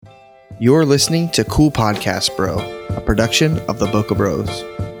You're listening to Cool Podcast Bro, a production of the Boca Bros.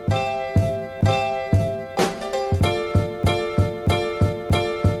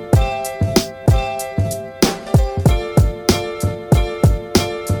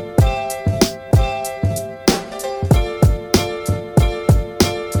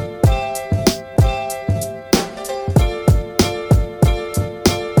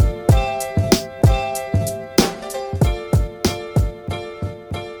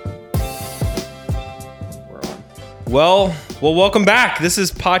 Well, welcome back. This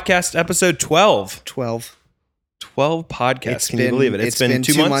is podcast episode 12. 12 podcasts. Can you believe it? It's been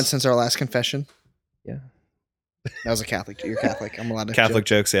 2 months since our last confession. Yeah. That was a Catholic. You're Catholic. I'm allowed to Catholic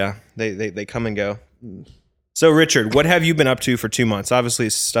jokes, yeah. They come and go. So, Richard, what have you been up to for 2 months? Obviously,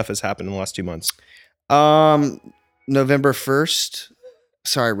 stuff has happened in the last 2 months. November 1st.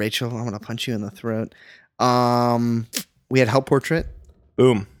 Sorry, Rachel. I'm going to punch you in the throat. We had Help Portrait.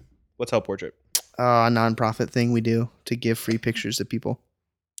 Boom. What's Help Portrait? A nonprofit thing we do to give free pictures to people.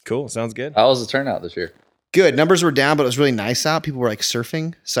 Cool. Sounds good. How was the turnout this year? Good. Numbers were down, but it was really nice out. People were like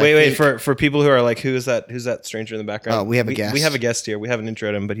surfing. So wait. For people who are like, who's that stranger in the background? Oh, we have a guest. We have a guest here. We haven't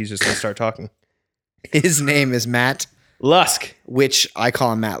introed him, but he's just going to start talking. His name is Matt Lusk, which I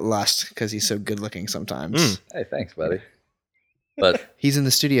call him Matt Lust because he's so good looking sometimes. Hey, thanks, buddy. But he's in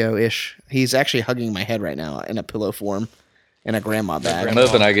the studio-ish. He's actually hugging my head right now in a pillow form in a grandma bag. I'm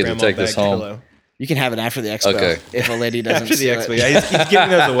hoping I get to take this home. Pillow. You can have it after the expo. Okay. If a lady doesn't After the steal expo. it. Yeah, he's giving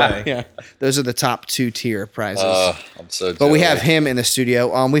those away. Yeah. Those are the top 2-tier prizes. I'm so but we jelly. have him in the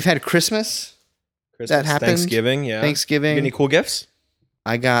studio. We've had Christmas. That happened. Thanksgiving, yeah. Thanksgiving. Any cool gifts?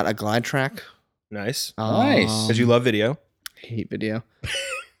 I got a glide track. Nice. Nice. Because you love video. Hate video.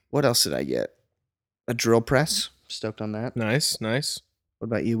 What else did I get? A drill press. Stoked on that. Nice. What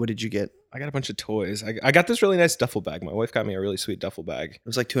about you? What did you get? I got a bunch of toys. I got this really nice duffel bag. My wife got me a really sweet duffel bag. It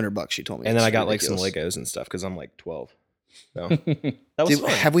was like $200. She told me. And then It's I got like some ridiculous. Legos and stuff because I'm like 12. So that was fun.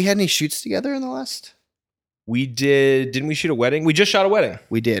 Have we had any shoots together in the last? We did. Didn't we shoot a wedding? We just shot a wedding.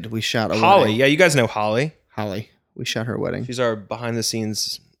 We did. We shot a Holly. wedding. Yeah, you guys know Holly. Holly. We shot her wedding. She's our behind the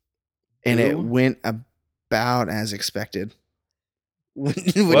scenes. And it Ooh. went about as expected. What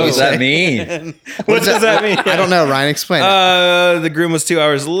does that mean? What does that mean? I don't know. Ryan, explain it. The groom was 2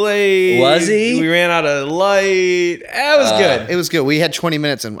 hours late. Was he? We ran out of light. It was good. It was good. We had 20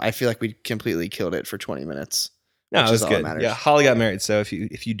 minutes, and I feel like we completely killed it for 20 minutes. No, which it is was all that good. matters. Yeah, Holly got married. So if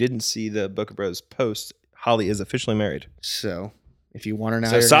you didn't see the Boca Bros post, Holly is officially married. So if you want her now,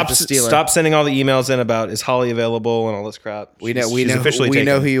 So you're gonna have to steal her. stop sending all the emails in about is Holly available and all this crap. We She's know officially we taken.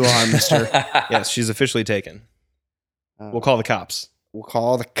 know who you are, Mister. Yes, she's officially taken. We'll call the cops. We'll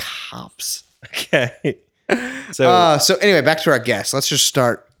call the cops. Okay. So So anyway, back to our guest. Let's just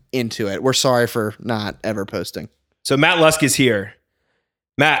start into it. We're sorry for not ever posting. so Matt Lusk is here.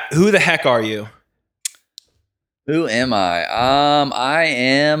 Matt, who the heck are you? Who am I?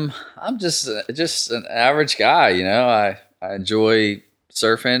 I'm just an average guy, you know. I enjoy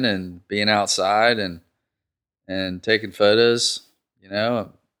surfing and being outside and taking photos, you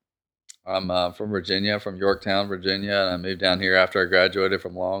know. I'm from Virginia, from Yorktown, Virginia, and I moved down here after I graduated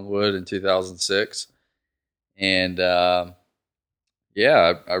from Longwood in 2006. And I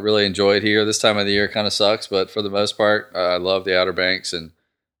really enjoy it here. This time of the year kind of sucks, but for the most part, I love the Outer Banks, and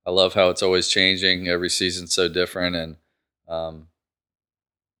I love how it's always changing. Every season's so different, and I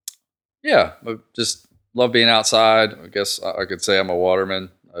just love being outside. I guess I could say I'm a waterman.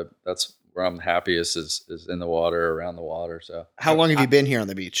 That's where I'm happiest is in the water, around the water. So, How long have you been here on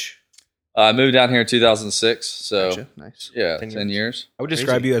the beach? I moved down here in 2006. So, Gotcha. Nice. yeah, 10 10 years. I would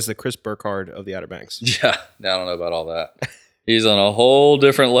describe you as the Chris Burkhardt of the Outer Banks. Yeah, I don't know about all that. He's on a whole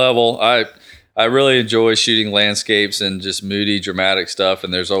different level. I really enjoy shooting landscapes and just moody, dramatic stuff.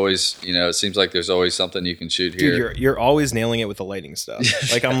 And there's always, you know, it seems like there's always something you can shoot here. Dude, you're always nailing it with the lighting stuff.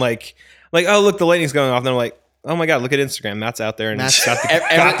 Like I'm like, oh look, the lighting's going off. And then I'm like, oh my god, look at Instagram. Matt's out there and he's got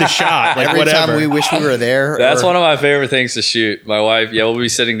the shot. Like Every whatever. time we wish we were there. That's one of my favorite things to shoot. My wife, we'll be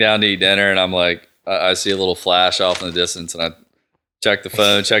sitting down to eat dinner, and I'm like, I see a little flash off in the distance, and I check the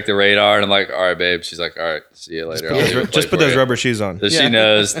phone, check the radar, and I'm like, all right, babe. She's like, all right, see you later. Just put those rubber shoes on. So she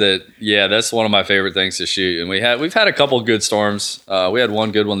knows that, that's one of my favorite things to shoot. And we've had a couple good storms. We had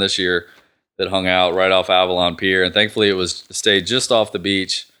one good one this year that hung out right off Avalon Pier, and thankfully it stayed just off the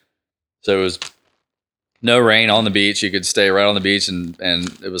beach, so it was no rain on the beach. You could stay right on the beach, and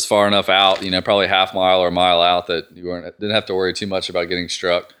it was far enough out, you know, probably half mile or a mile out, that you didn't have to worry too much about getting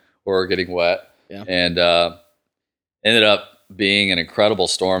struck or getting wet. Yeah. And ended up being an incredible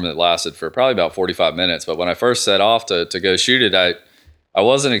storm that lasted for probably about 45 minutes. But when I first set off to go shoot it, I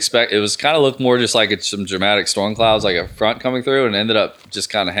wasn't expect. It was kind of looked more just like it's some dramatic storm clouds, like a front coming through, and ended up just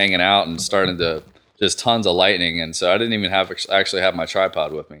kind of hanging out and starting to just tons of lightning. And so I didn't even actually have my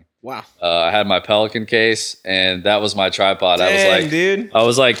tripod with me. Wow. I had my Pelican case, and that was my tripod. Dang, dude. I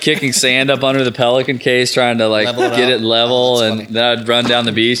was like kicking sand up under the Pelican case, trying to like get it level, and then I'd run down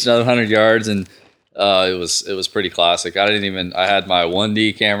the beach another 100 yards, and it was pretty classic. I had my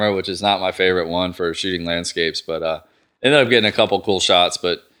 1D camera, which is not my favorite one for shooting landscapes, but ended up getting a couple cool shots.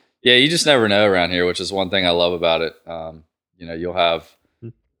 But yeah, you just never know around here, which is one thing I love about it. You'll have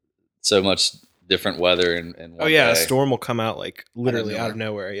so much different weather in one day. A storm will come out like literally out of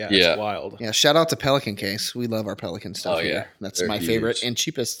nowhere. Yeah, it's wild. Yeah, shout out to Pelican case. We love our Pelican stuff here. That's They're my huge. Favorite and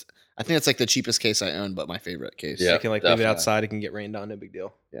cheapest. I think it's like the cheapest case I own, but my favorite case. Yeah, you can like leave it outside. It can get rained on. No big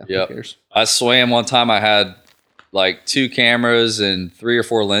deal. Yeah. I swam one time. I had like 2 cameras and 3 or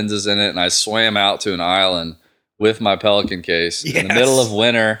 4 lenses in it, and I swam out to an island with my Pelican case in the middle of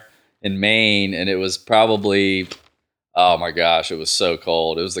winter in Maine, and it was probably, oh my gosh, it was so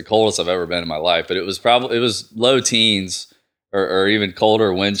cold. It was the coldest I've ever been in my life, but it was low teens or even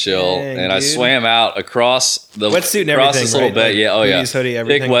colder wind chill. Dang, and dude. I swam out across the wetsuit and across everything, this little right? bit. Yeah, oh yeah, hoodie,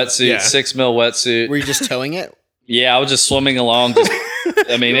 everything. Big wetsuit, 6 mil wetsuit. Were you just towing it? Yeah, I was just swimming along.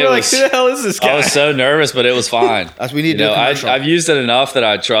 I mean, it was. Who the hell is this guy? I was so nervous, but it was fine. We need to do a commercial. I've used it enough that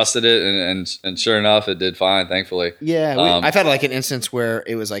I trusted it, and sure enough, it did fine. Thankfully. Yeah, I've had like an instance where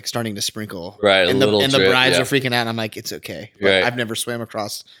it was like starting to sprinkle. Right, and the brides are freaking out. And I'm like, it's okay. But right. I've never swam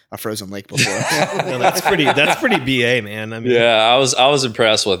across a frozen lake before. No, that's pretty BA, man. I mean, yeah, I was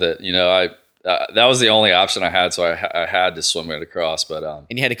impressed with it. That was the only option I had, so I had to swim it across. But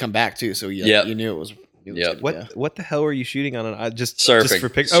and you had to come back too, so you knew it was. Yeah. What the hell were you shooting on? Just surfing, just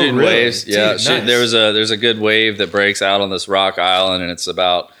for shooting waves. Dude, yeah, nice. There's a good wave that breaks out on this rock island, and it's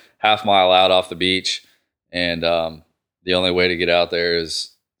about half mile out off the beach. And the only way to get out there is,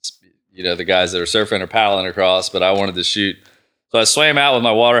 the guys that are surfing are paddling across. But I wanted to shoot, so I swam out with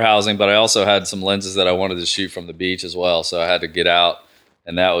my water housing. But I also had some lenses that I wanted to shoot from the beach as well. So I had to get out,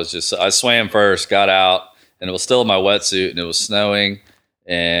 and that was just I swam first, got out, and it was still in my wetsuit, and it was snowing.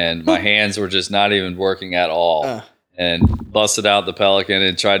 And my hands were just not even working at all, and busted out the Pelican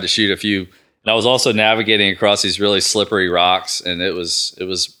and tried to shoot a few. And I was also navigating across these really slippery rocks, and it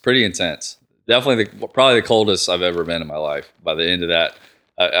was pretty intense. Definitely probably the coldest I've ever been in my life. By the end of that,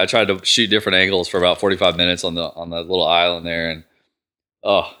 I tried to shoot different angles for about 45 minutes on the little island there, and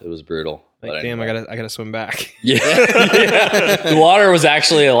it was brutal. Like, damn, anyway. I gotta swim back. Yeah. The water was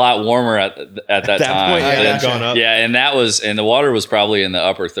actually a lot warmer at that time. Point, yeah, gone up. Yeah, and the water was probably in the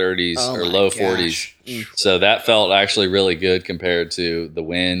upper 30s or low 40s. So that felt actually really good compared to the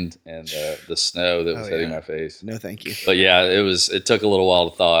wind and the snow that was hitting my face. No, thank you. But yeah, it took a little while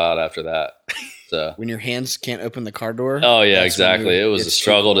to thaw out after that. So when your hands can't open the car door. Oh yeah, exactly. It was a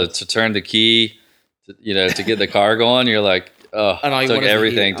struggle to turn the key, to get the car going. You're like. It took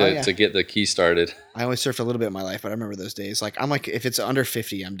everything to get the key started. I only surfed a little bit in my life, but I remember those days. Like I'm like, if it's under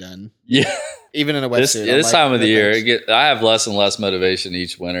 50, I'm done. Yeah, even in a wetsuit. This time of the year, I have less and less motivation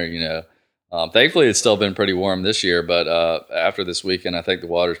each winter. Thankfully, it's still been pretty warm this year, but after this weekend, I think the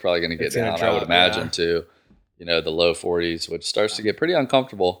water's probably going to get down. I would imagine to, the low 40s, which starts to get pretty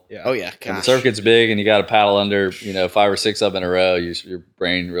uncomfortable. Yeah. Oh yeah. When the surf gets big and you got to paddle under, 5 or 6 up in a row, your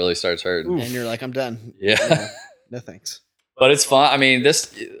brain really starts hurting. And you're like, I'm done. Yeah. No thanks. But it's fun. I mean,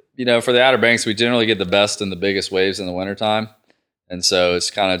 this, for the Outer Banks, we generally get the best and the biggest waves in the wintertime. And so it's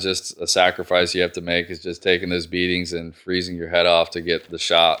kind of just a sacrifice you have to make, is just taking those beatings and freezing your head off to get the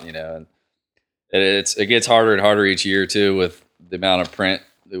shot, And it gets harder and harder each year, too, with the amount of print,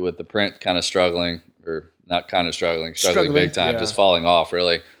 with the print kind of struggling, or not kind of struggling big time, just falling off,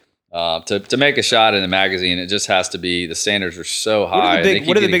 really. To make a shot in the magazine, it just has to be, the standards are so high.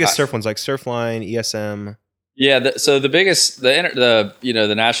 What are the biggest surf ones, like Surfline, ESM? Yeah, so the biggest,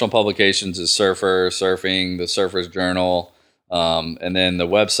 the national publications is Surfer, Surfing, the Surfer's Journal, and then the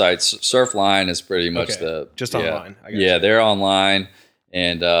website Surfline is pretty much just online. They're online,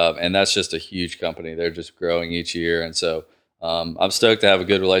 and that's just a huge company. They're just growing each year, and so I'm stoked to have a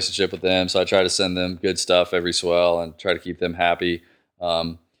good relationship with them. So I try to send them good stuff every swell and try to keep them happy.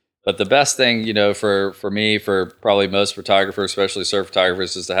 But the best thing, for me, for probably most photographers, especially surf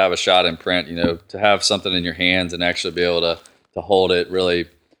photographers, is to have a shot in print. To have something in your hands and actually be able to hold it really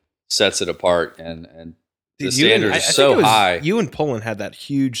sets it apart. And the standards are so high. You and Poland had that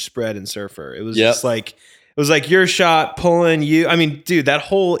huge spread in Surfer. It was just like. It was like your shot, pulling you. I mean, dude, that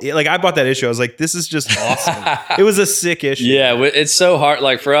whole, I bought that issue. I was like, this is just awesome. It was a sick issue. Yeah, it's so hard.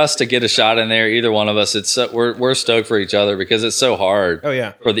 Like for us to get a shot in there, either one of us, we're stoked for each other because it's so hard. Oh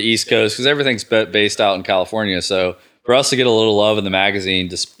yeah, for the East Coast, because everything's based out in California. So for us to get a little love in the magazine,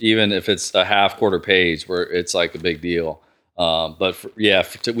 just even if it's a half-quarter page, where it's like a big deal. But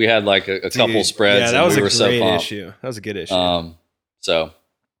we had like a couple spreads. Yeah, that was a great issue. That was a good issue. So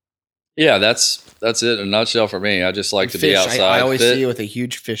yeah, that's it in a nutshell for me. I just like to be outside. I always see you with a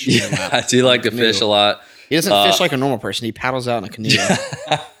huge fish. I do like to fish a lot. He doesn't fish like a normal person. He paddles out in a canoe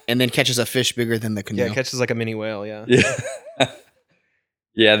and then catches a fish bigger than the canoe. Yeah, catches like a mini whale. Yeah.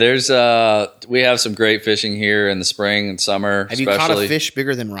 Yeah, there's we have some great fishing here in the spring and summer. Have you caught a fish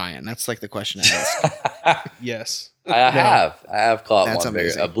bigger than Ryan? That's like the question I ask. Yes. I have caught That's one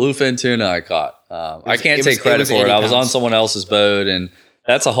amazing. bigger. A bluefin tuna I caught. I can't take credit for it. I was on someone else's boat, and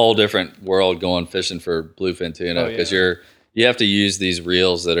that's a whole different world going fishing for bluefin tuna because you have to use these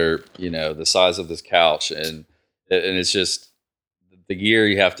reels that are the size of this couch, and it's just the gear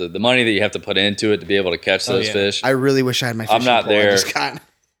the money that you have to put into it to be able to catch those fish. I really wish I had my fishing I'm not pole. there. I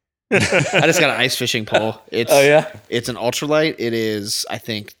just got an ice fishing pole. It's it's an ultralight. It is, I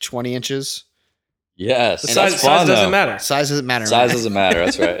think, 20 inches. Yes. The size doesn't matter. Size doesn't matter. Size doesn't matter.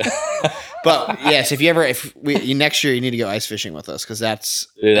 That's right. But yes, if next year you need to go ice fishing with us because that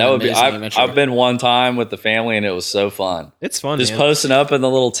would be. I've been one time with the family and it was so fun. It's fun. Just posting up in the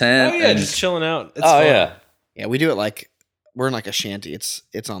little tent. Oh yeah, just chilling out. It's fun. Yeah. We do it like we're in like a shanty.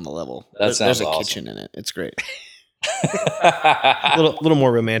 It's on the level. There's a kitchen in it. It's great. A little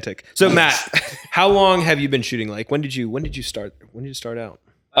more romantic. So Matt, how long have you been shooting? Like when did you start out?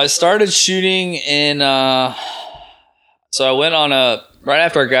 I started shooting in so I went on right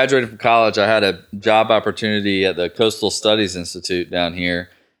after I graduated from college, I had a job opportunity at the Coastal Studies Institute down here,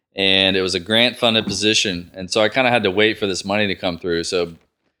 and it was a grant funded position, and so I kind of had to wait for this money to come through. So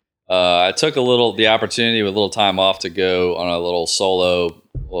I took the opportunity with a little time off to go on a little solo.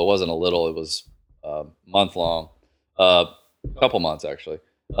 Well, it wasn't a little; it was month long. Couple months actually,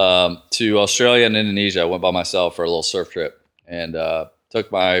 to Australia and Indonesia. I went by myself for a little surf trip, and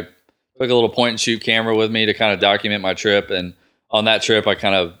took a little point and shoot camera with me to kind of document my trip. And on that trip, I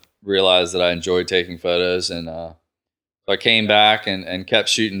kind of realized that I enjoyed taking photos, and so I came back and kept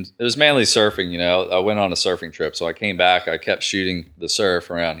shooting. It was mainly surfing, I went on a surfing trip, so I came back. I kept shooting the surf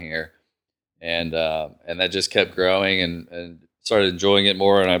around here, and that just kept growing and started enjoying it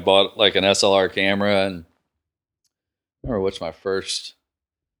more. And I bought like an SLR camera, and I remember which my first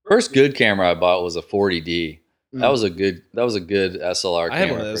good camera I bought was a 40D. That was a good SLR camera. I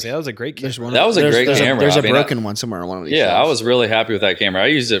had one of those. Yeah, that was a great camera. That was a great camera. There's a broken one somewhere on one of these. Yeah, shows. I was really happy with that camera. I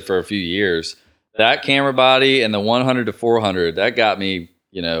used it for a few years. That camera body and the 100 to 400, that got me,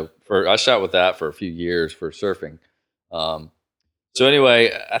 I shot with that for a few years for surfing. So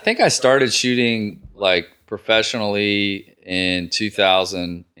anyway, I think I started shooting like professionally in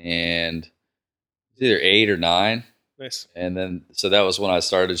 2000 and either 8 or 9. Nice. And then, so that was when I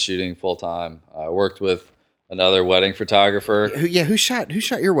started shooting full time. I worked with another wedding photographer. Who shot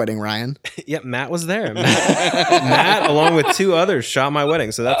your wedding, Ryan? Yeah, Matt was there. Matt, along with 2 others, shot my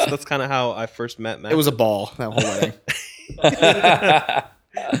wedding. So that's kind of how I first met Matt. It was a ball, that whole wedding.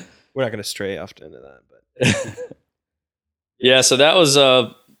 We're not going to stray off into that, but yeah. So that was,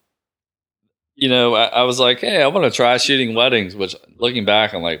 I was like, hey, I want to try shooting weddings. Which, looking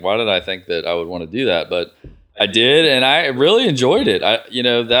back, I'm like, why did I think that I would want to do that? But I did, and I really enjoyed it.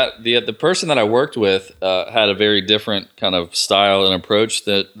 The person that I worked with had a very different kind of style and approach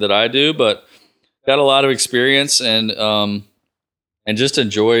that I do, but got a lot of experience and just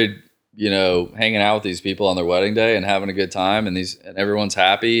enjoyed hanging out with these people on their wedding day and having a good time, and everyone's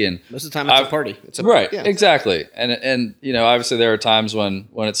happy. And most of the time, it's a party. Exactly. And obviously there are times when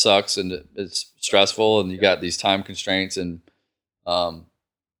it sucks and it's stressful, and you got these time constraints, and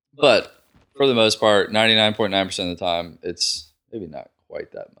but for the most part, 99.9% of the time, it's maybe not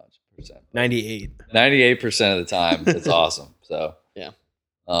quite that much percent. 98% of the time, it's awesome. So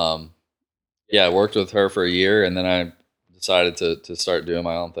I worked with her for a year, and then I decided to start doing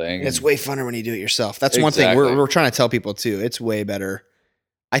my own thing. It's way funner when you do it yourself. That's one thing we're trying to tell people too. It's way better.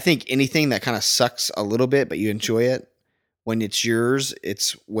 I think anything that kind of sucks a little bit, but you enjoy it, when it's yours,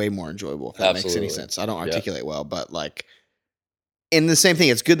 it's way more enjoyable. If that makes any sense. I don't articulate well, but like. And the same thing,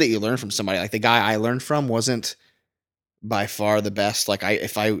 it's good that you learn from somebody. Like the guy I learned from wasn't by far the best. Like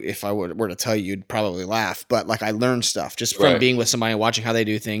if I were to tell you, you'd probably laugh. But like I learned stuff just from being with somebody and watching how they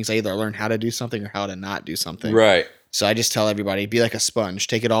do things. I either learn how to do something or how to not do something. Right. So I just tell everybody, be like a sponge,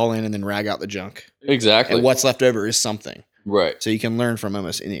 take it all in and then rag out the junk. Exactly. And what's left over is something. Right. So you can learn from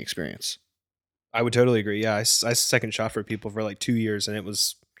almost any experience. I would totally agree. Yeah, I second shot for people for like 2 years, and it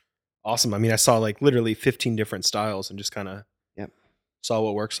was awesome. I mean, I saw like literally 15 different styles and just kind of saw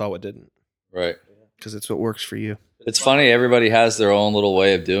what worked, saw what didn't. Right. Because it's what works for you. It's funny. Everybody has their own little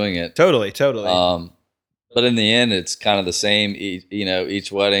way of doing it. Totally. But in the end, it's kind of the same.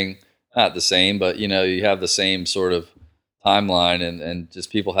 Each wedding, not the same, but you have the same sort of timeline, and just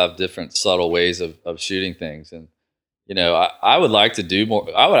people have different subtle ways of shooting things. And I would like to do more.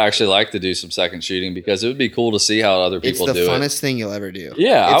 I would actually like to do some second shooting because it would be cool to see how other people do it. It's the funnest thing you'll ever do.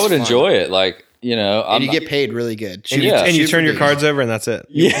 Yeah, I would enjoy it. Like, and you get paid really good. And you turn your cards over and that's it.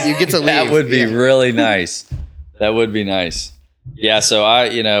 You get to leave. That would be really nice. That would be nice. Yeah. So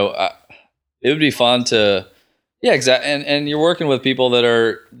it would be fun to, exactly. And you're working with people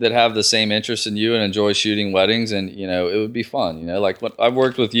that have the same interest in you and enjoy shooting weddings, and it would be fun. Like I've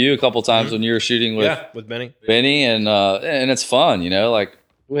worked with you a couple times when you were shooting with Benny, and it's fun. Like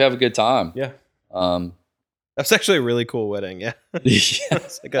we have a good time. Yeah. That's actually a really cool wedding. Yeah.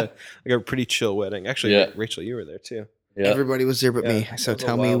 It's like a pretty chill wedding. Actually, Rachel, you were there too. Yeah. Everybody was there but me. So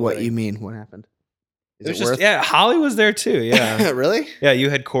tell me what you mean. What happened? Is it worth? Holly was there too. Yeah. Really? Yeah, you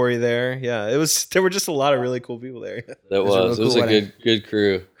had Corey there. Yeah, there were just a lot of really cool people there. It was a good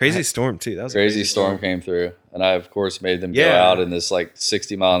crew. Crazy storm too. That was crazy storm came through, and I of course made them go out in this like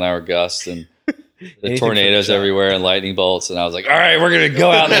 60-mile-an-hour gust and the tornadoes everywhere and lightning bolts, and I was like, all right, we're gonna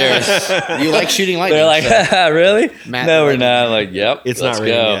go out there. You like shooting lightning? They're like, really? No, we're not. I'm like, yep, it's not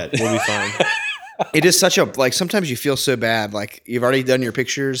raining yet. We'll be fine. It is such a sometimes you feel so bad, like you've already done your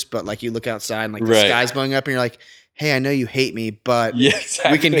pictures, but like you look outside and like the sky's blowing up and you're like, hey, I know you hate me, but we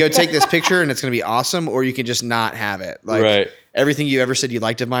can go take this picture and it's going to be awesome, or you can just not have it. Like everything you ever said you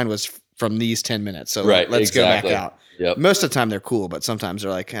liked of mine was from these 10 minutes. So let's go back out. Yep. Most of the time they're cool, but sometimes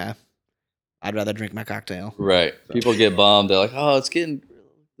they're like, I'd rather drink my cocktail. Right. So. People get bummed. They're like, oh, it's getting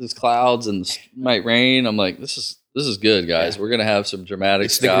these clouds and it might rain. I'm like, this is good, guys. We're gonna have some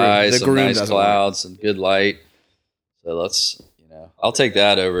dramatic skies, some nice clouds, and good light. So let's, I'll take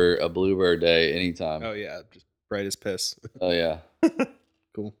that over a Bluebird day anytime. Oh yeah, just bright as piss. Oh yeah.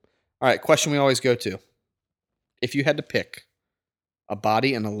 Cool. All right, question we always go to: if you had to pick a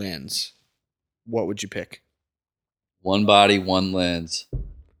body and a lens, what would you pick? One body, one lens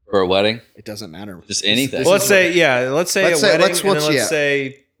for a wedding. It doesn't matter. Just anything. Let's say let's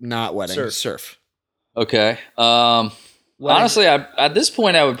say not wedding, surf. Okay. Honestly, at this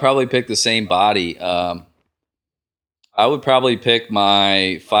point, I would probably pick the same body. I would probably pick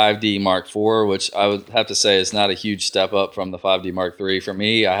my 5D Mark IV, which I would have to say is not a huge step up from the 5D Mark III. For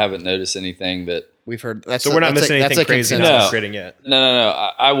me, I haven't noticed anything that we've heard. So we're not missing anything crazy. Not upgrading yet. No.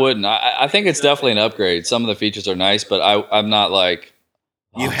 I wouldn't. I think it's definitely an upgrade. Some of the features are nice, but I'm not like,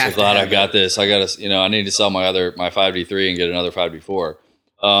 I'm so glad I got this. I got to, I need to sell my 5D3 and get another 5D4.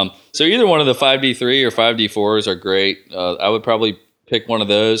 So either one of the 5D3 or 5D4s are great. I would probably pick one of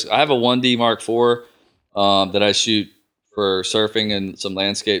those. I have a 1D Mark IV that I shoot for surfing and some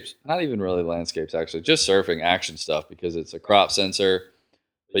landscapes. Not even really landscapes, actually. Just surfing action stuff because it's a crop sensor,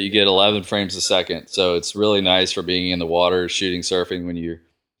 but you get 11 frames a second. So it's really nice for being in the water, shooting surfing when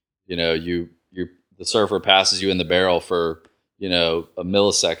the surfer passes you in the barrel for, a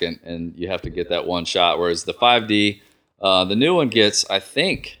millisecond and you have to get that one shot. Whereas the 5D, the new one gets, I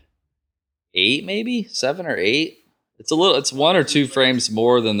think, 7 or 8. It's 1 or 2 frames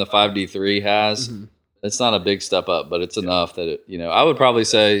more than the 5D3 has. Mm-hmm. It's not a big step up, but it's enough that I would probably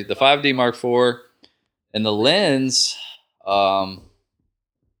say the 5D Mark IV and the lens. I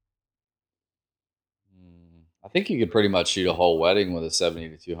think you could pretty much shoot a whole wedding with a 70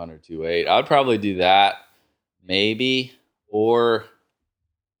 to 200 2.8. I would probably do that, maybe, or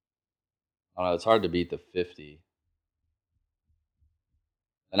I don't know. It's hard to beat the 50.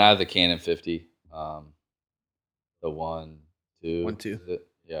 And I have the Canon 50, the 1, 2. 1, 2.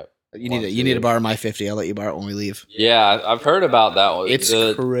 Yeah. You need to borrow my 50. I'll let you borrow it when we leave. Yeah, I've heard about that one. It's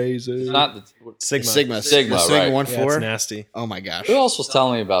crazy. It's not the Sigma, right? Sigma 1.4. Yeah, it's nasty. Oh my gosh. Who else was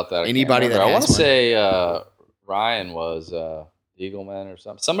telling me about that? Anybody that I want to say Ryan was Eagleman or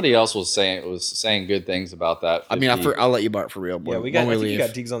something. Somebody else was saying good things about that 50. I mean, I'll let you borrow it for real. Yeah, I think you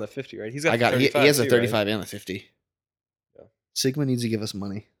got Deegs on the 50, right? He's got. He has a 35 and a 50. Yeah. Sigma needs to give us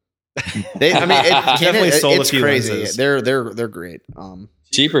money. Definitely sold a few crazy. Lenses. They're great.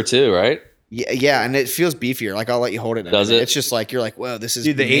 Cheaper too, right? Yeah, and it feels beefier. Like I'll let you hold it. Does it? It's just like you're like, whoa, this is.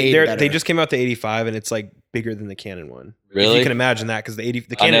 Dude, they just came out the 85, and it's like bigger than the Canon one. Really? If you can imagine that, because the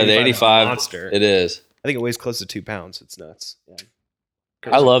Canon 85 monster. It is. I think it weighs close to 2 pounds. It's nuts. Yeah.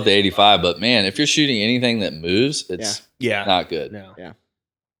 I love the 85, but man, if you're shooting anything that moves, it's not good. No. Yeah.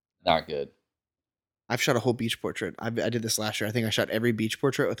 Not good. I've shot a whole beach portrait. I did this last year. I think I shot every beach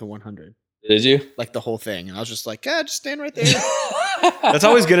portrait with a 100. Did you? Like the whole thing. And I was just like, just stand right there. That's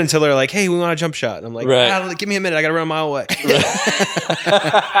always good until they're like, hey, we want a jump shot. And I'm like, give me a minute. I got to run a mile away.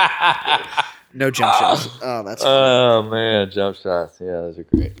 No jump shots. Oh, that's funny. Oh, man. Jump shots. Yeah, those are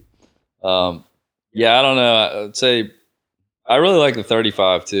great. Yeah, I don't know. I'd say I really like the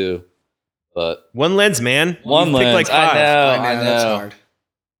 35 too, but one lens, man. One lens. Like 5. I know. That's hard.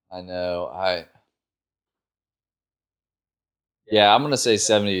 I know. Yeah, I'm gonna say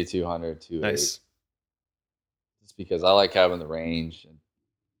 70 to 200, 2.8. Nice. Just because I like having the range.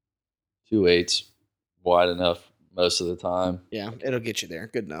 2.8's wide enough most of the time. Yeah, it'll get you there.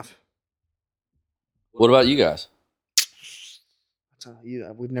 Good enough. What about you guys?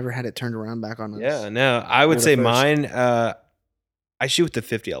 We've never had it turned around back on us. Yeah, no. I would say mine. I shoot with the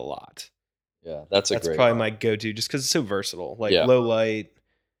 50 a lot. Yeah, that's probably my go-to, just because it's so versatile. Like low light,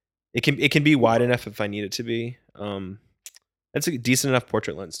 it can be wide enough if I need it to be. That's a decent enough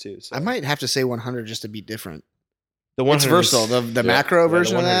portrait lens too. So. I might have to say 100 just to be different. The 100 it's versatile. The macro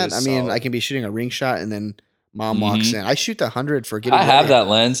version of that. I mean, solid. I can be shooting a ring shot and then mom walks in. I shoot the 100 for getting. I have that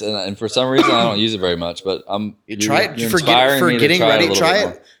lens, and for some reason I don't use it very much. But try it for getting ready. Try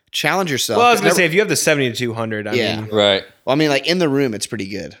it. Challenge yourself. Well, I was gonna say if you have the 70 to 200, I mean, right. Well, I mean, like in the room, it's pretty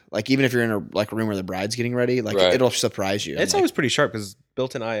good. Like even if you're in a room where the bride's getting ready, it'll surprise you. It's always pretty sharp because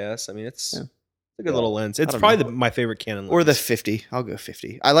built-in IS. I mean, it's a good little lens. It's probably my favorite Canon lens. Or the 50. I'll go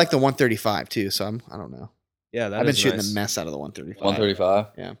 50. I like the 135 too. So I don't know. Yeah, I've been shooting the mess out of the 135. 135.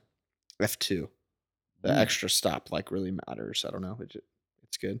 Yeah, f2. The extra stop really matters. I don't know.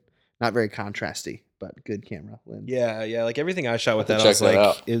 It's good. Not very contrasty, but good camera lens. Yeah. Like everything I shot with that, I was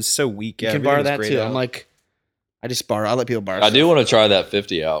like, it was so weak. You can borrow that too. I'm like, I just borrow. I'll let people borrow. I do want to try that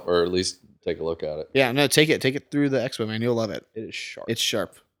 50 out, or at least take a look at it. Yeah, no, take it through the Expo, man. You'll love it. It is sharp. It's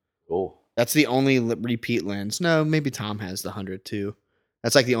sharp. Cool. That's the only repeat lens. No, maybe Tom has the 100 too.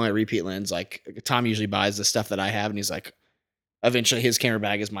 That's like the only repeat lens. Like Tom usually buys the stuff that I have, and he's like, eventually his camera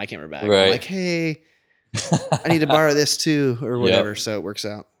bag is my camera bag. Right. I'm like, hey, I need to borrow this too, or whatever. Yep. So it works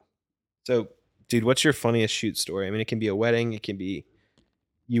out. So, dude, what's your funniest shoot story? I mean, it can be a wedding. It can be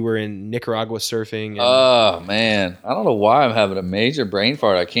you were in Nicaragua surfing. Oh man, I don't know why I'm having a major brain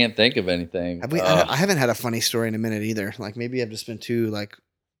fart. I can't think of anything. I haven't had a funny story in a minute either. Like maybe I've just been too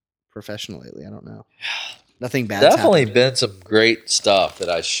professional lately. I don't know. Nothing bad. Definitely been some great stuff that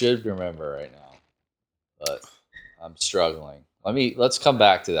I should remember right now, but I'm struggling. Let's come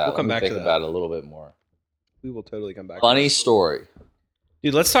back to that. We'll come back to that. Think about it a little bit more. We will totally come back. Funny story.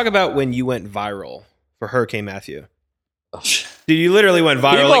 Dude, let's talk about when you went viral for Hurricane Matthew. Dude, you literally went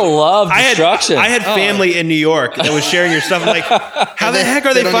viral. People love destruction. I had family in New York that was sharing your stuff. I'm like, how the heck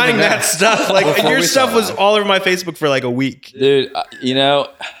are they finding that stuff? Like, your stuff was all over my Facebook for like a week. Dude,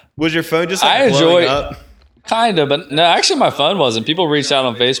 was your phone just I blowing up? Kind of, but no, actually my phone wasn't. People reached out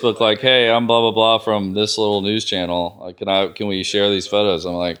on Facebook like, hey, I'm blah, blah, blah from this little news channel. Like, can we share these photos?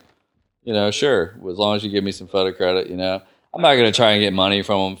 I'm like, sure. As long as you give me some photo credit, I'm not going to try and get money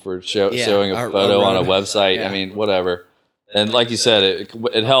from them for showing a photo on a website. Yeah. I mean, whatever. And like you said,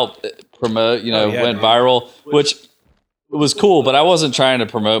 it helped promote, went viral, which was cool, but I wasn't trying to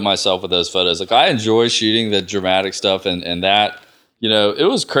promote myself with those photos. Like I enjoy shooting the dramatic stuff and that, it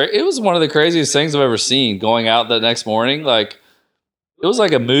was it was one of the craziest things I've ever seen going out the next morning. Like it was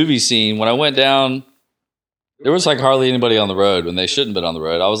like a movie scene. When I went down, there was like hardly anybody on the road when they shouldn't have been on the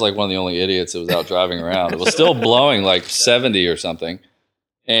road. I was like one of the only idiots that was out driving around. It was still blowing like 70 or something.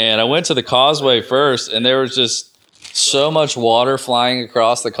 And I went to the causeway first, and there was just so much water flying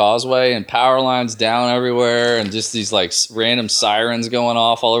across the causeway and power lines down everywhere and just these like random sirens going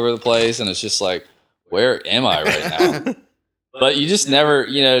off all over the place. And it's just like, where am I right now? But you just never,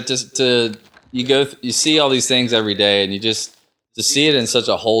 you see all these things every day, and you just, to see it in such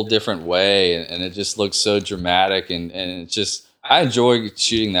a whole different way, and it just looks so dramatic, and it's just, I enjoy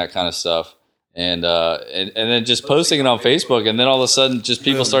shooting that kind of stuff, and then just posting it on Facebook, and then all of a sudden just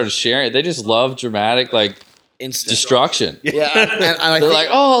people started sharing it. They just love dramatic, like instant destruction. Yeah, and they're like,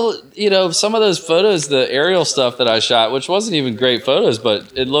 oh, some of those photos, the aerial stuff that I shot, which wasn't even great photos,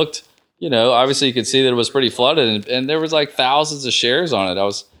 but it looked, obviously you could see that it was pretty flooded, and there was like thousands of shares on it.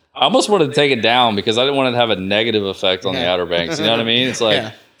 I almost wanted to take it down because I didn't want it to have a negative effect on the Outer Banks. You know what I mean? It's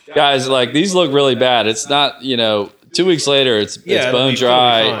like, guys, like these look really bad. It's not, 2 weeks later, it's bone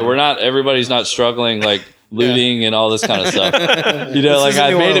dry. Everybody's not struggling like looting and all this kind of stuff. I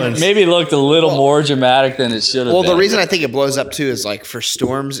made it maybe looked a little more dramatic than it should have been. The reason I think it blows up too is like for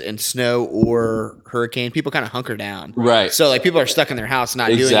storms and snow or hurricane, people kind of hunker down. Right. So like people are stuck in their house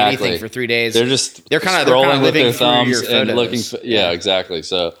not doing anything for 3 days. They're kind of living with their thumbs and looking. Exactly.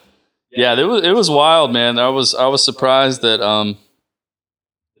 So it was wild, man. I was surprised that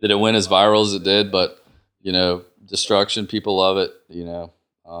it went as viral as it did, but destruction, people love it.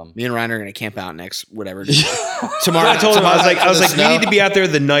 Me and Ryan are going to camp out next, whatever. Tomorrow, I told him, I was like, we need to be out there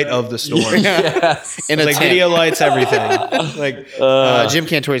the night of the storm. Yes. And like video lights, everything. Like Jim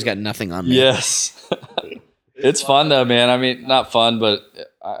Cantori's got nothing on me. Yes. It's fun though, man. I mean, not fun, but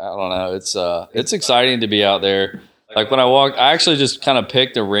I don't know. It's exciting to be out there. Like when I actually just kind of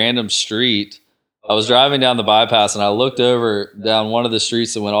picked a random street. I was driving down the bypass and I looked over down one of the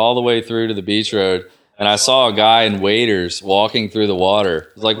streets that went all the way through to the beach road, and I saw a guy in waders walking through the water.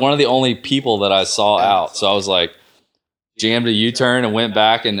 It was like one of the only people that I saw out. So I was like, jammed a U-turn and went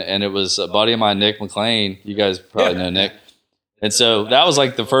back, and it was a buddy of mine, Nick McLean. You guys probably know Nick. And so that was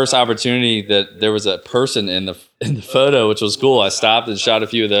like the first opportunity that there was a person in the photo, which was cool. I stopped and shot a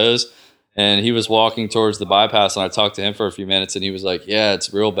few of those, and he was walking towards the bypass, and I talked to him for a few minutes, and he was like, yeah,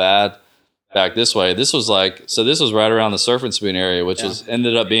 it's real bad back this way. This was right around the Surf and Spoon area, which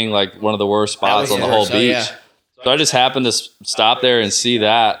ended up being like one of the worst spots on the whole beach. So I just happened to stop there and see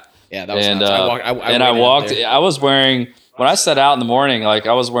that. Yeah, that was and nuts. I walked. I was wearing, when I set out in the morning, like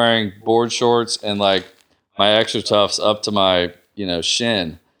I was wearing board shorts and like my Extra Toughs up to my,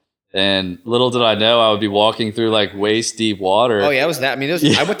 shin. And little did I know I would be walking through like waist deep water. Oh yeah, it was that. I mean,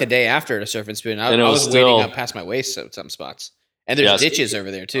 I went the day after to Surf and Spoon. I was wading up past my waist at some spots. And there's ditches over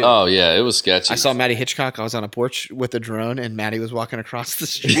there too. Oh yeah, it was sketchy. I saw Matty Hitchcock. I was on a porch with a drone, and Matty was walking across the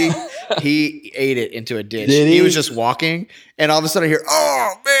street. He ate it into a ditch. He was just walking, and all of a sudden I hear,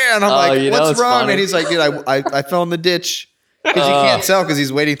 "Oh man!" I'm like, "What's wrong?" Funny. And he's like, "Dude, I fell in the ditch." Because you can't tell because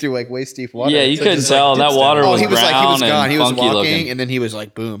he's wading through like waist deep water. Yeah, you couldn't tell. That water was brown. He was walking, looking. and then he was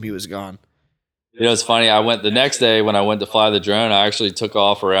like, boom, he was gone. It's funny. I went the next day when I went to fly the drone. I actually took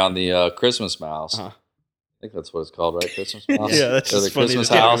off around the Christmas mouse. I think that's what it's called, right? Christmas mouse. Yeah, that's just funny Christmas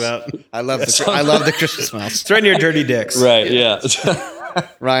house. I love the Christmas mouse. It's right near Dirty Dicks. Right. Yeah.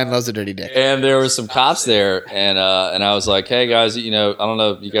 Ryan loves a dirty dick. And there was some cops there, and I was like, "Hey guys, I don't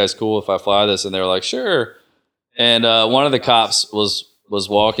know if you guys cool if I fly this?" And they were like, "Sure." And one of the cops was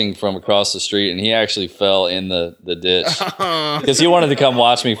walking from across the street, and he actually fell in the ditch because he wanted to come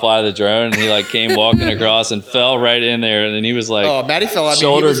watch me fly the drone, and he like came walking across and fell right in there, and then he was like, "Oh, Matty fell out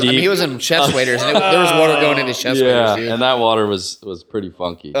shoulder deep." He was in chest waders, and there was water going into chest waders. Dude. And that water was pretty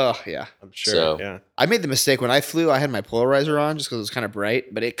funky. Oh yeah, I'm sure. So, yeah, I made the mistake when I flew. I had my polarizer on just because it was kind of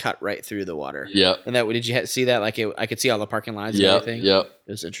bright, but it cut right through the water. Yep. And did you see that? Like I could see all the parking lines and everything. Yep.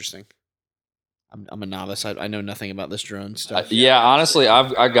 It was interesting. I'm a novice. I know nothing about this drone stuff. Honestly,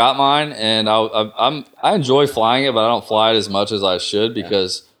 I got mine, and I enjoy flying it, but I don't fly it as much as I should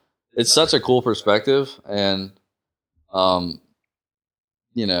because it's such a cool perspective, and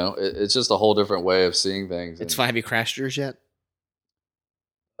it's just a whole different way of seeing things. It's fine. Have you crashed yours yet?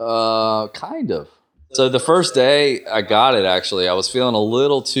 Kind of. So the first day I got it, actually, I was feeling a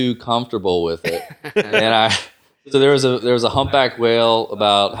little too comfortable with it, and So there was a humpback whale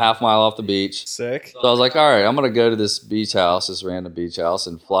about half mile off the beach. Sick. So I was like, all right, I'm going to go to this random beach house,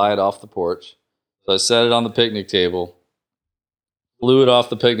 and fly it off the porch. So I set it on the picnic table, flew it off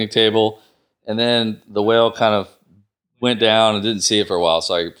the picnic table, and then the whale kind of went down and didn't see it for a while,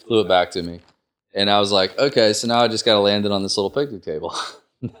 so I flew it back to me. And I was like, okay, so now I just got to land it on this little picnic table.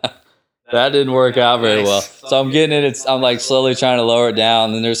 That didn't work out very well. So I'm getting it. I'm like slowly trying to lower it down,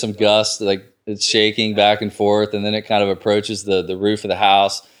 and then there's some gusts, like it's shaking back and forth, and then it kind of approaches the roof of the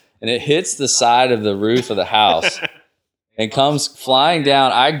house, and it hits the side of the roof of the house and comes flying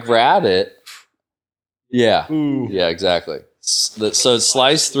down. I grab it. Yeah. Ooh. Yeah, exactly. So it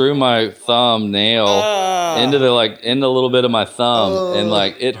sliced through my thumbnail into a little bit of my thumb, and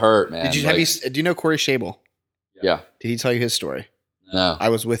like it hurt, man. Do you know Corey Shable? Yeah. Did he tell you his story? No. I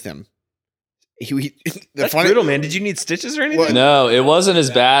was with him. That's brutal, man. Did you need stitches or anything? No, it wasn't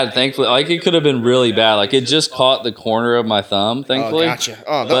as bad, thankfully. Like, it could have been really bad. Like, it just caught the corner of my thumb, thankfully. Oh, gotcha.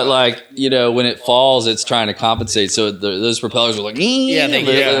 Oh, but, like, when it falls, it's trying to compensate. So those propellers are like,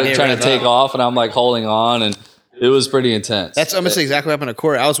 they're trying to take off, and I'm, like, holding on, and it was pretty intense. That's almost exactly what happened to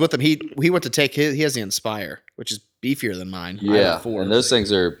Corey. I was with him. He went to take his. He has the Inspire, which is beefier than mine. Yeah, and those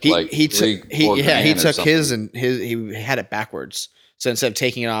things are, he took his, and he had it backwards. So instead of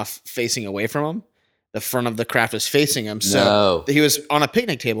taking it off facing away from him, the front of the craft was facing him. So he was on a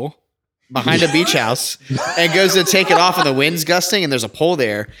picnic table behind a beach house and goes to take it off, and the wind's gusting, and there's a pole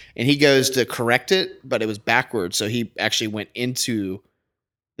there, and he goes to correct it, but it was backwards. So he actually went into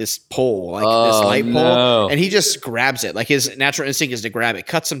this pole, this light pole, and he just grabs it. Like, his natural instinct is to grab it.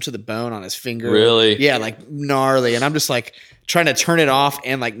 Cuts him to the bone on his finger. Really? Yeah, like gnarly. And I'm just like trying to turn it off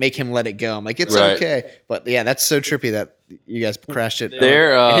and like make him let it go. I'm like, it's okay. But yeah, that's so trippy that you guys crashed it.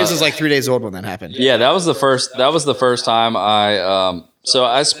 And his was like 3 days old when that happened. Yeah, that was the first time so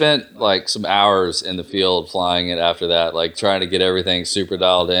I spent like some hours in the field flying it after that, like trying to get everything super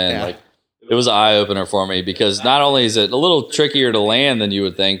dialed in. Yeah. Like, it was an eye opener for me, because not only is it a little trickier to land than you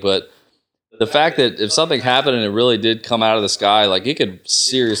would think, but the fact that if something happened and it really did come out of the sky, like it could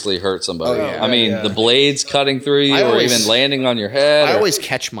seriously hurt somebody. I mean, the blades cutting through you or even landing on your head. I always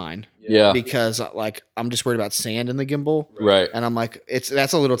catch mine. Yeah. Because like I'm just worried about sand in the gimbal. Right. And I'm like,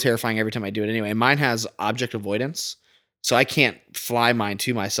 that's a little terrifying every time I do it anyway. Mine has object avoidance. So I can't fly mine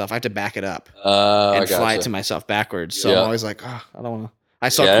to myself. I have to back it up and fly it to myself backwards. So I'm always like, I don't want to. I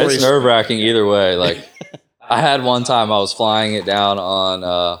saw Corey's. It's nerve wracking either way. Like I had one time I was flying it down on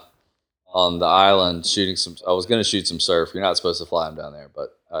the island shooting I was going to shoot some surf. You're not supposed to fly them down there,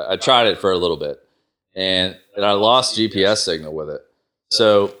 but I tried it for a little bit and I lost GPS signal with it.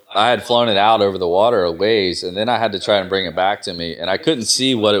 So I had flown it out over the water a ways, and then I had to try and bring it back to me, and I couldn't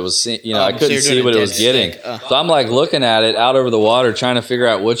see what it was. I couldn't see what it was getting. So I'm like looking at it out over the water, trying to figure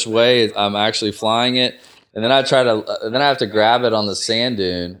out which way I'm actually flying it. And then I have to grab it on the sand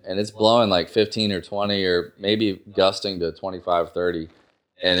dune, and it's blowing like 15 or 20, or maybe gusting to 25, 30,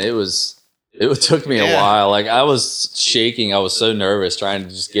 and it took me a while. Like I was shaking. I was so nervous trying to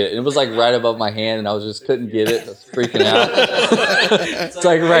just get it. It was like right above my hand and I just couldn't get it. I was freaking out. It's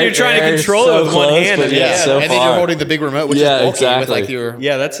like right You're trying to control it with one hand. So and then you're holding the big remote, which is bulky exactly. with like your...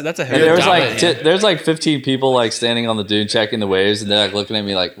 Yeah, that's a heavy there's like 15 people like standing on the dune checking the waves, and they're like looking at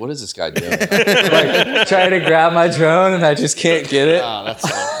me like, what is this guy doing? Like trying to grab my drone and I just can't get it. Oh, that's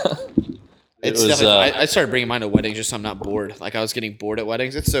fun. I started bringing mine to weddings just so I'm not bored. Like I was getting bored at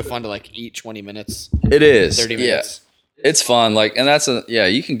weddings. It's so fun to like eat 20 minutes. It is 30 minutes. It's fun. Like, and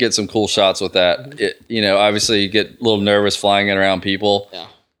you can get some cool shots with that. Obviously you get a little nervous flying it around people.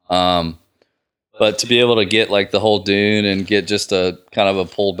 Yeah. But to be able to get like the whole dune and get just a kind of a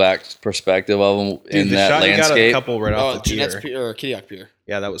pulled back perspective of them in that landscape. You got a couple right off the Jeanette's Pier or Kitty Hawk Pier.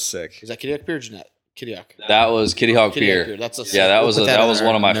 Yeah, that was sick. Is that Kitty Hawk Pier or Jeanette? Kitty Hawk. That was Kitty Hawk Pier. That's that was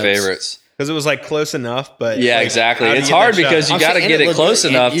one of my favorites. Because it was like close enough, but exactly. It's hard because you got to get it close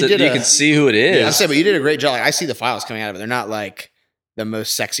enough that you can see who it is. Yeah, I say, but you did a great job. Like, I see the files coming out of it. They're not like the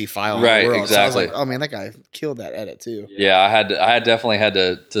most sexy file in the world. Exactly. So I was like, oh man, that guy killed that edit too. Yeah, I definitely had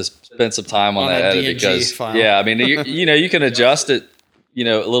to spend some time on that edit because file. I mean you can adjust it, a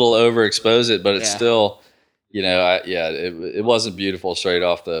little overexpose it, but it's still, it wasn't beautiful straight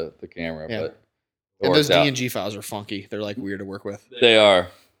off the camera, but. And those DNG files are funky. They're like weird to work with. They are.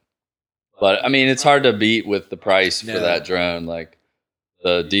 But I mean, it's hard to beat with the price for that drone. Like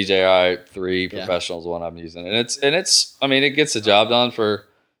the DJI 3 Professional is one I'm using, and it's. I mean, it gets the job done for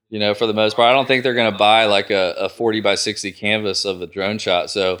for the most part. I don't think they're going to buy like a 40 by 60 canvas of a drone shot.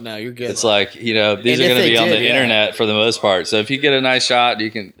 So no, you're good. It's like these are going to be on the internet for the most part. So if you get a nice shot,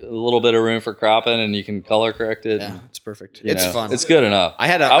 you can a little bit of room for cropping, and you can color correct it. Yeah, it's perfect. It's fun. It's good enough.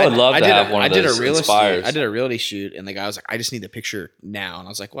 I would love to have one of those Inspires. I did a realty shoot, and the guy was like, "I just need the picture now," and I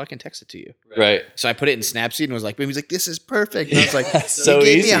was like, "Well, I can text it to you." Right. So I put it in Snapseed and was like, "He's like, this is perfect." And I was like, so he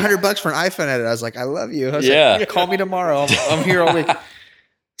gave easy. me $100 for an iPhone edit. I was like, "I love you." I was like, call me tomorrow. I'm here all week.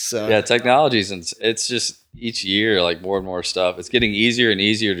 So technologies, and it's just each year like more and more stuff. It's getting easier and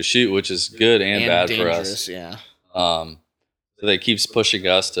easier to shoot, which is good and bad for us. Yeah. So that keeps pushing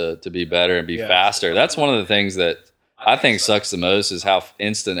us to be better and be faster. That's one of the things that I think sucks the most is how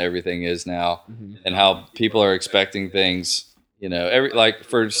instant everything is now, and how people are expecting things. Like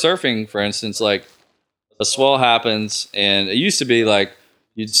for surfing, for instance, like a swell happens, and it used to be like.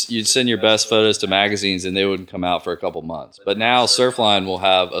 You'd send your best photos to magazines and they wouldn't come out for a couple months. But now Surfline will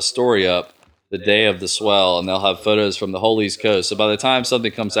have a story up the day of the swell, and they'll have photos from the whole East Coast. So by the time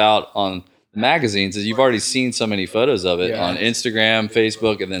something comes out on magazines, you've already seen so many photos of it on Instagram,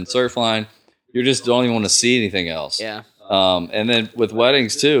 Facebook, and then Surfline. You just don't even want to see anything else. Yeah. And then with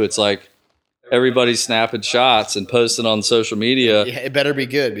weddings too, it's like everybody's snapping shots and posting on social media. Yeah, it better be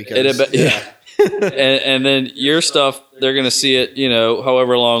good because and then your stuff, they're going to see it,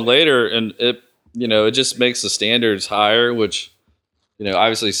 however long later. And it just makes the standards higher, which,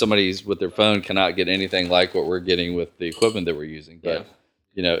 obviously somebody's with their phone cannot get anything like what we're getting with the equipment that we're using. But,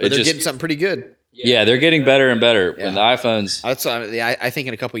 they're getting something pretty good. Yeah, they're getting better and better. Yeah. And the iPhones. I think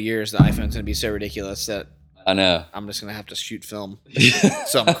in a couple of years, the iPhone's going to be so ridiculous that I know. I'm just going to have to shoot film.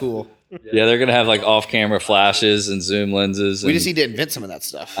 Something cool. Yeah, they're going to have like off-camera flashes and zoom lenses. We just need to invent some of that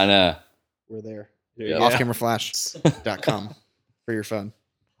stuff. I know. We're there. Offcameraflash.com for your phone.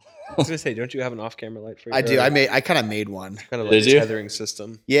 I was gonna say, don't you have an off-camera light for your I do. I kind of made one. Kind of like a tethering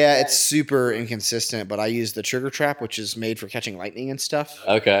system. Yeah, it's super inconsistent, but I use the trigger trap, which is made for catching lightning and stuff.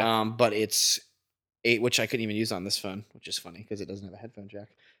 Okay. But it's which I couldn't even use on this phone, which is funny because it doesn't have a headphone jack.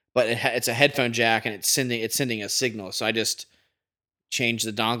 But it's a headphone jack, and it's sending a signal. So I just changed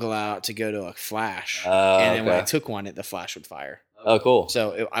the dongle out to go to a flash, and then when I took one, the flash would fire. Oh, cool.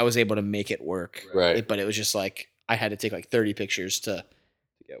 So I was able to make it work. Right. But it was just like I had to take like 30 pictures to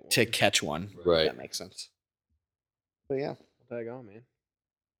get one. to catch one. Right. That makes sense. But yeah, tag on, man.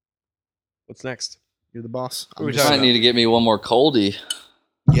 What's next? You're the boss. What are we You talking might about? need to get me one more coldie.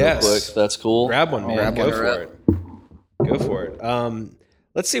 Yes. Real quick. That's cool. Grab one, man. Grab Go one. for it. Go for it.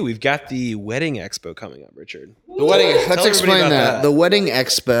 Let's see. We've got the wedding expo coming up, Richard. The wedding. Tell Let's explain everybody about that. that. The wedding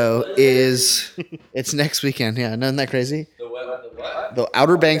expo is it's next weekend. Yeah, isn't that crazy? The what? The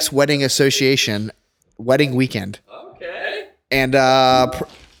Outer Banks Wedding Association wedding weekend. Okay. And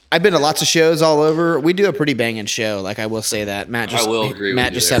I've been to lots of shows all over. We do a pretty banging show. Like I will say that. Matt just I will agree Matt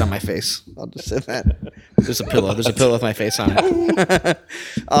with you just there. sat on my face. I'll just say that. There's a pillow. There's a pillow with my face on it.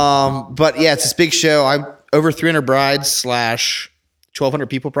 But yeah, it's this big show. I'm over 300 brides / 1,200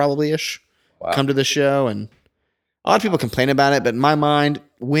 people probably ish come to the show, and a lot of people complain about it. But in my mind,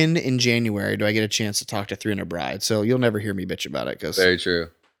 when in January do I get a chance to talk to 300 brides? So you'll never hear me bitch about it because Very true.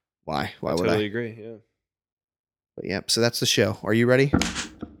 why? Why I would totally I? agree. Yeah. But yeah, so that's the show. Are you ready?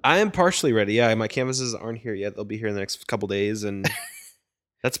 I am partially ready. Yeah, my canvases aren't here yet. They'll be here in the next couple days, and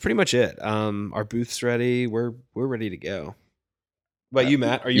that's pretty much it. Our booth's ready. We're ready to go. What about you,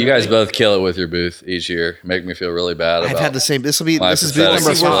 Matt? Are you? You guys ready? both kill it with your booth each year. Make me feel really bad I've about had the same. This is my booth pathetic number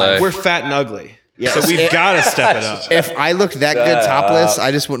display. 5. We're fat and ugly. Yeah. So we've got to step it up. If I looked that good topless,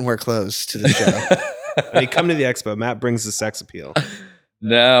 I just wouldn't wear clothes to the show. I mean, come to the expo. Matt brings the sex appeal.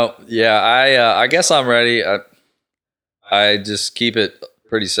 No, yeah, I guess I'm ready. I just keep it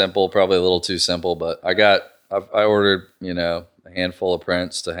pretty simple, probably a little too simple, but I ordered, a handful of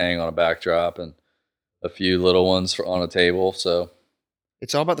prints to hang on a backdrop and a few little ones on a table. So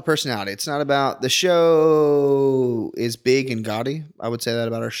It's all about the personality. It's not about the show is big and gaudy. I would say that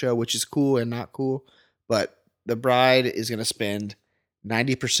about our show, which is cool and not cool. But the bride is going to spend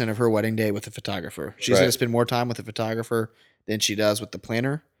 90% of her wedding day with the photographer. She's going to spend more time with the photographer than she does with the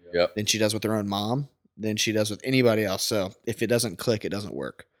planner, than she does with her own mom, than she does with anybody else. So if it doesn't click, it doesn't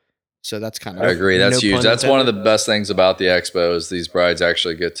work. So that's kind of. I agree. That's no huge. pun That's one of the intended. best things about the expo is these brides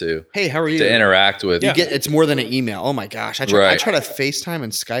actually get to Hey, how are you? interact with. You get it's more than an email. Oh my gosh, I try Right. to FaceTime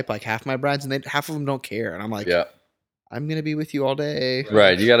and Skype like half my brides, and half of them don't care. And I'm like, Yeah. I'm gonna be with you all day.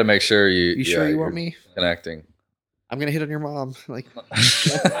 Right. You got to make sure You sure you you're want me? connecting. I'm gonna hit on your mom. Like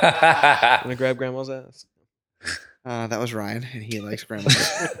Gonna grab grandma's ass. that was Ryan, and he likes grandma.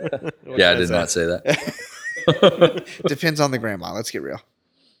 Yeah, I did not say that. Depends on the grandma. Let's get real.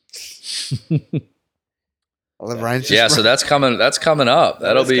 I love Ryan's. Yeah, so that's coming up.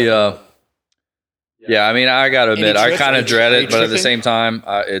 That'll be yeah, I mean, I got to admit, I trips? kind Are of you dread it, but at the tripping? same time,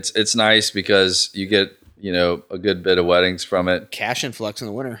 it's nice because you get, a good bit of weddings from it. cash influx in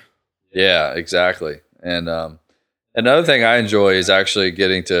the winter. Yeah, exactly. And another thing I enjoy is actually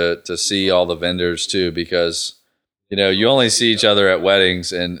getting to see all the vendors too, because you only see each other at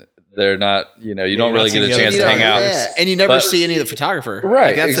weddings, and they're not, you don't you're really not get a seeing the chance other to hang out. Yeah, and you never But- see any of the photographer. Right,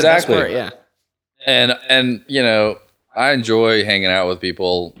 Like, that's exactly. The best part, yeah. And I enjoy hanging out with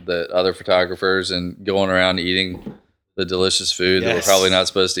people, that other photographers, and going around eating the delicious food that we're Yes. probably not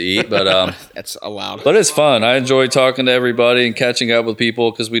supposed to eat, but That's allowed. but it's fun. I enjoy talking to everybody and catching up with people,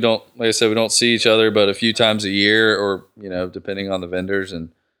 because we don't, like I said, we don't see each other but a few times a year, or depending on the vendors, and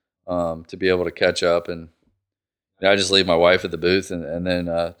to be able to catch up. And I just leave my wife at the booth, and then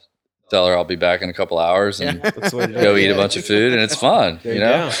tell her I'll be back in a couple hours, and That's the way to do go it. eat a bunch of food, and it's fun. There you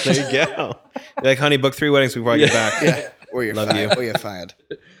go. There you go. You're like, honey, book 3 weddings before I get back. Yeah. Or you're Love fired. you. Or you're fired.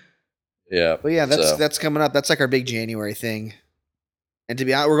 Yeah. But yeah, So- that's coming up. That's like our big January thing. And to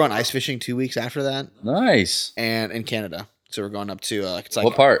be honest, we're going ice fishing 2 weeks after that, Nice. and in Canada. So we're going up to it's like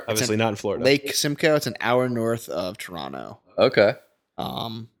What part? Obviously not in Florida. Lake Simcoe. It's an hour north of Toronto. Okay.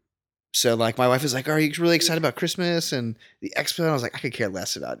 So like my wife is like, "Are you really excited about Christmas and the expo?" And I was like, "I could care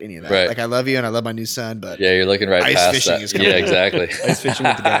less about any of that. Right. Like I love you and I love my new son, but Yeah, you're looking right Ice past fishing that. is coming Yeah, up. exactly. Ice fishing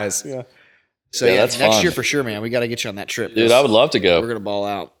with the guys. yeah." So Yeah, yeah, that's next fun. year for sure, man. We got to get you on that trip, Dude, I would love to We're go. gonna ball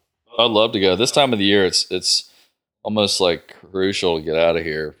out. I'd love to go. This time of the year, it's almost like crucial to get out of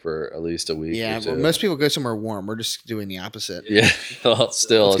here for at least a week. Yeah, or two. well, most people go somewhere warm. We're just doing the opposite. Yeah, well,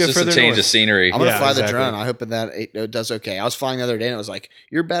 still, Let's it's go just a further change north. of scenery. I'm gonna Yeah, fly exactly. the drone. I hope that it does okay. I was flying the other day and it was like,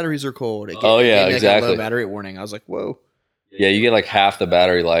 your batteries are cold. It Oh, it yeah, me, like, a exactly. low battery warning. I was like, whoa. Yeah, you get like half the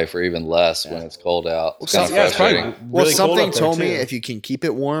battery life, or even less, when it's cold out. It's kind of yeah, it's frustrating. probably Well, really cold something up there, told me too. if you can keep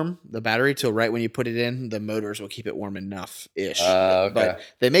it warm, the battery till right when you put it in, the motors will keep it warm enough ish. Okay. But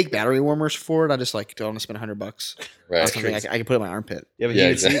they make battery warmers for it. I just like don't want to spend $100 on Right. something I can put in my armpit. You have a Yeah,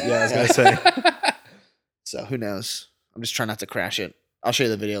 heated seat? exactly. Yeah, I was going to say. So who knows? I'm just trying not to crash it. I'll show you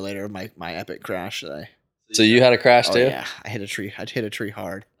the video later of my epic crash that I. So you had a crash Oh too? yeah, I hit a tree. I hit a tree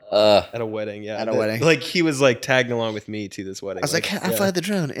hard. At a wedding, yeah. At a wedding. Like he was like tagging along with me to this wedding. I was like, I fly the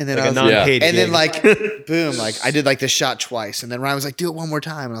drone. And then like I was non-paid and gig. then like, boom, like I did like this shot twice. And then Ryan was like, do it one more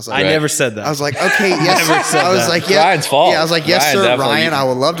time. And I was like, I never said that. I was like, okay, yes. I was like, yeah. Ryan's fault. Yeah, I was like, yes, sir, Ryan, I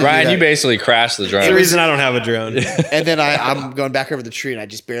would love to do Ryan, that. you basically crashed the drone. That's the reason I don't have a drone. And then I'm going back over the tree and I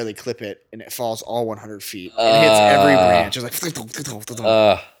just barely clip it and it falls all 100 feet. And it hits every branch. It was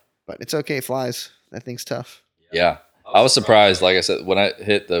like, but it's okay. It flies. That thing's tough. Yeah. I was surprised, like I said, when I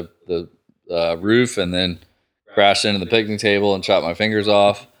hit the roof and then crashed into the picnic table and chopped my fingers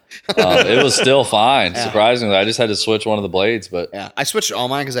off. It was still fine. Yeah. Surprisingly, I just had to switch one of the blades, but yeah, I switched all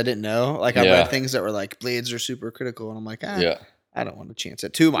mine because I didn't know. Like I read things that were like blades are super critical, and I'm like, I don't want to chance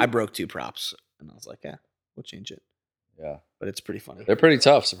it. I broke 2 props, and I was like, we'll change it. Yeah, but it's pretty funny. They're pretty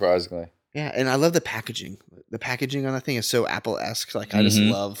tough, surprisingly. Yeah, and I love the packaging. The packaging on that thing is so Apple-esque. Like I just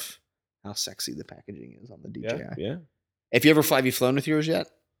love how sexy the packaging is on the DJI. Yeah. If you ever have you flown with yours yet?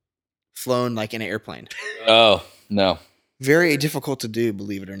 Flown like in an airplane? Oh no. Very difficult to do,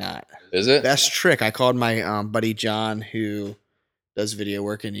 believe it or not. Is it? Best trick. I called my buddy John, who does video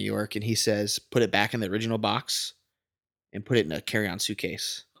work in New York, and he says put it back in the original box and put it in a carry-on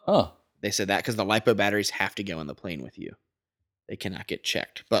suitcase. Huh. They said that because the LiPo batteries have to go in the plane with you. They cannot get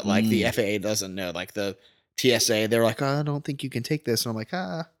checked. But like the FAA doesn't know. Like the TSA, they're like, I don't think you can take this. And I'm like,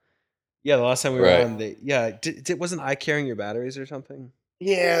 Yeah, the last time we were on, wasn't I carrying your batteries or something?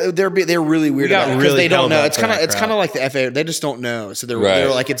 Yeah, they're really weird about it because they don't know. It's kind of like the FAA. They just don't know, so they're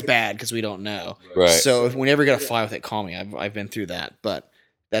like it's bad because we don't know. Right. So if whenever you're gonna fly with it, call me. I've been through that, but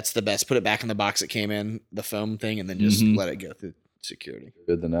that's the best. Put it back in the box it came in, the foam thing, and then just let it go through security.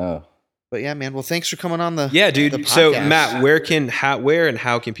 Good to know. But yeah, man. Well, thanks for coming on the dude. The so Matt, where and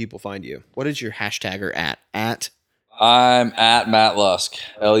how can people find you? What is your hashtagger at? I'm at Matt Lusk,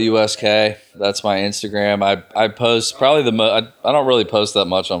 Lusk. That's my Instagram. I post probably I don't really post that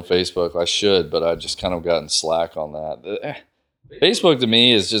much on Facebook. I should, but I just kind of gotten slack on that. Facebook to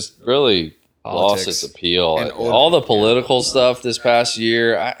me is just really lost its appeal. All the political stuff this past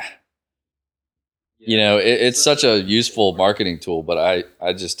year, it's such a useful marketing tool, but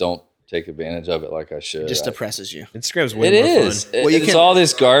I just don't take advantage of it like I should. It just depresses you. Instagram's way more fun. It's all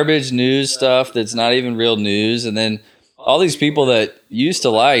this garbage news stuff that's not even real news, and then all these people that used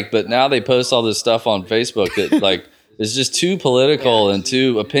to like, but now they post all this stuff on Facebook that like is just too political and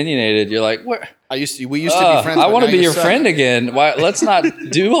too opinionated. You're like, what? We used to be friends. I want to be your friend again. Why? Let's not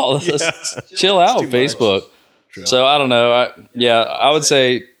do all of this. Chill out, Facebook. So I don't know. I would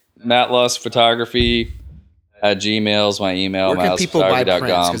say Matt Lusk Photography at Gmail's my email. Where can people buy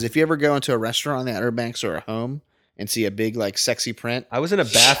prints? Because if you ever go into a restaurant on the Outer Banks or a home and see a big like sexy print, I was in a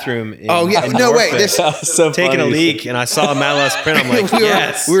bathroom. In Norfolk, this so taking a leak, and I saw a Matt Lusk print. I'm like,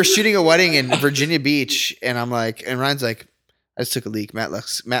 we were shooting a wedding in Virginia Beach, and I'm like, and Ryan's like, I just took a leak. Matt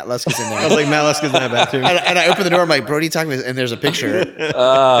Lusk is in there. I was like, Matt Lusk is in that bathroom, and I opened the door. I'm like, bro, what are you talking about? And there's a picture.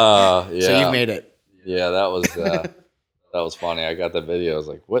 Oh, yeah. So you made it. Yeah, that was funny. I got that video. I was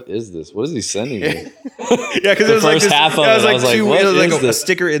like, "What is this? What is he sending me?" Yeah, because it was like this, half of it. Was like what is like a this?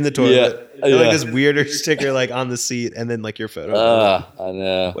 sticker in the toilet, and like this weirder sticker like on the seat, and then like your photo. I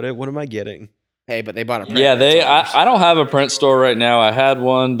know. What am I getting? Hey, but they bought a print. Yeah, I don't have a print store right now. I had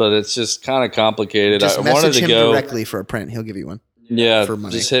one, but it's just kind of complicated. Just I message wanted to him go directly for a print. He'll give you one. Yeah, for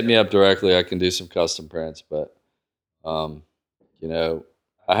money. Just hit me up directly. I can do some custom prints, but I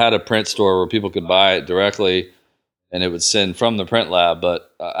had a print store where people could buy it directly. And it would send from the print lab,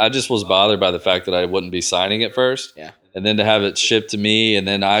 but I just was bothered by the fact that I wouldn't be signing it first. Yeah. And then to have it shipped to me and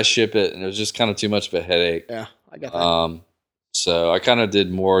then I ship it, and it was just kind of too much of a headache. Yeah, I got that. So I kind of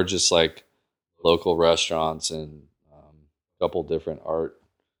did more just like local restaurants and a couple different art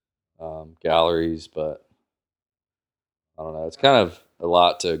galleries, but I don't know. It's kind of a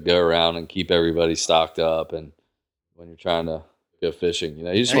lot to go around and keep everybody stocked up, and when you're trying to go fishing, you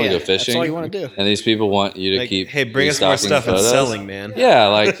just want to go fishing. That's all you want to do. And these people want you to keep. Hey, bring us more stuff and selling, man. Yeah,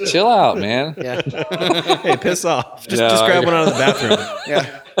 like chill out, man. Yeah. Hey, piss off. Just grab one out of the bathroom.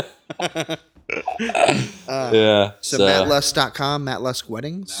 Yeah. So mattlusk.com, Matt Lusk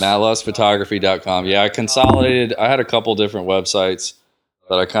Weddings. MattLuskPhotography.com. Yeah, I had a couple different websites,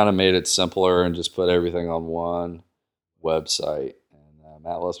 but I kind of made it simpler and just put everything on one website. And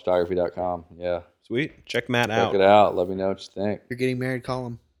MattLuskPhotography.com. Yeah. Sweet. Check Matt out. Check it out. Let me know what you think. If you're getting married, call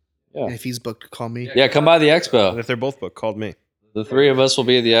him. Yeah. And if he's booked, call me. Yeah, come by the expo. And if they're both booked, call me. The 3 of us will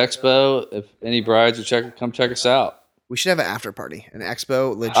be at the expo. If any brides are come check us out. We should have an after party, an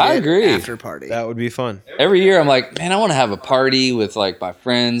expo legit I agree. after party. That would be fun. Every year I'm like, man, I want to have a party with like my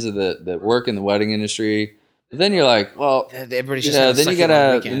friends that work in the wedding industry then you're like, well, everybody's just then you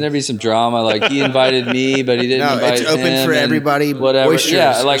gotta, then there'd be some drama. Like he invited me, but he didn't invite him. It's open for everybody. Whatever.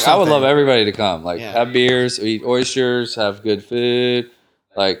 Yeah, like I would love everybody to come. Like have beers, eat oysters, have good food.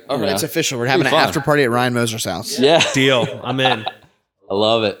 Like, it's official. We're having an after party at Ryan Moser's house. Yeah, deal. I'm in. I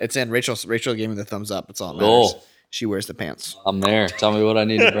love it. It's in. Rachel gave me the thumbs up. It's all that matters. Cool. She wears the pants. I'm there. Tell me what I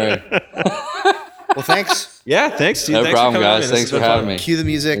need to bring. Well, thanks. Yeah, thanks, dude. No problem, guys. Thanks for having me. Cue the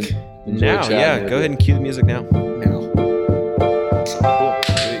music. Now, yeah. Go ahead and cue the music now. Cool.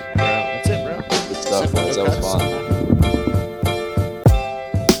 Sweet. That's it, bro. Good stuff. That was fun.